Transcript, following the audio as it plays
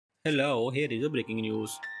Hello, here is a breaking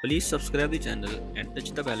news. Please subscribe the channel and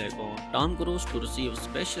touch the bell icon. Tom Cruise to receive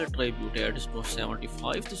special tribute at his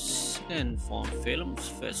 75th Cannes Film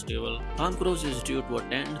Festival. Tom Cruise is due to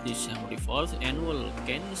attend the 74th annual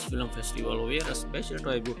Cannes Film Festival, where a special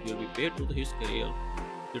tribute will be paid to his career.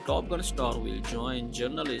 The Top Gun star will join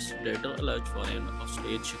journalist Deirdre Alge for an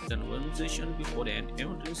offstage conversation before an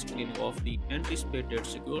eventual screening of the anticipated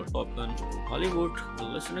sequel Top Gun. Hollywood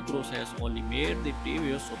listener Cruise has only made the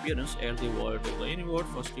previous appearance at the World Hollywood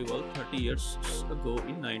Festival 30 years ago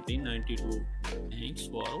in 1992. Thanks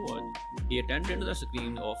for watching. He attended the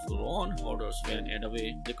screening of Ron Howard's Fan and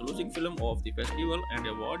Away, the closing film of the festival, and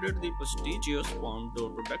awarded the prestigious Palme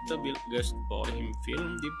d'Or to Dr. Bill Guest for him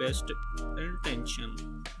film The Best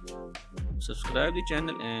Intention. Subscribe the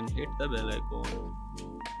channel and hit the bell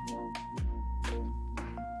icon.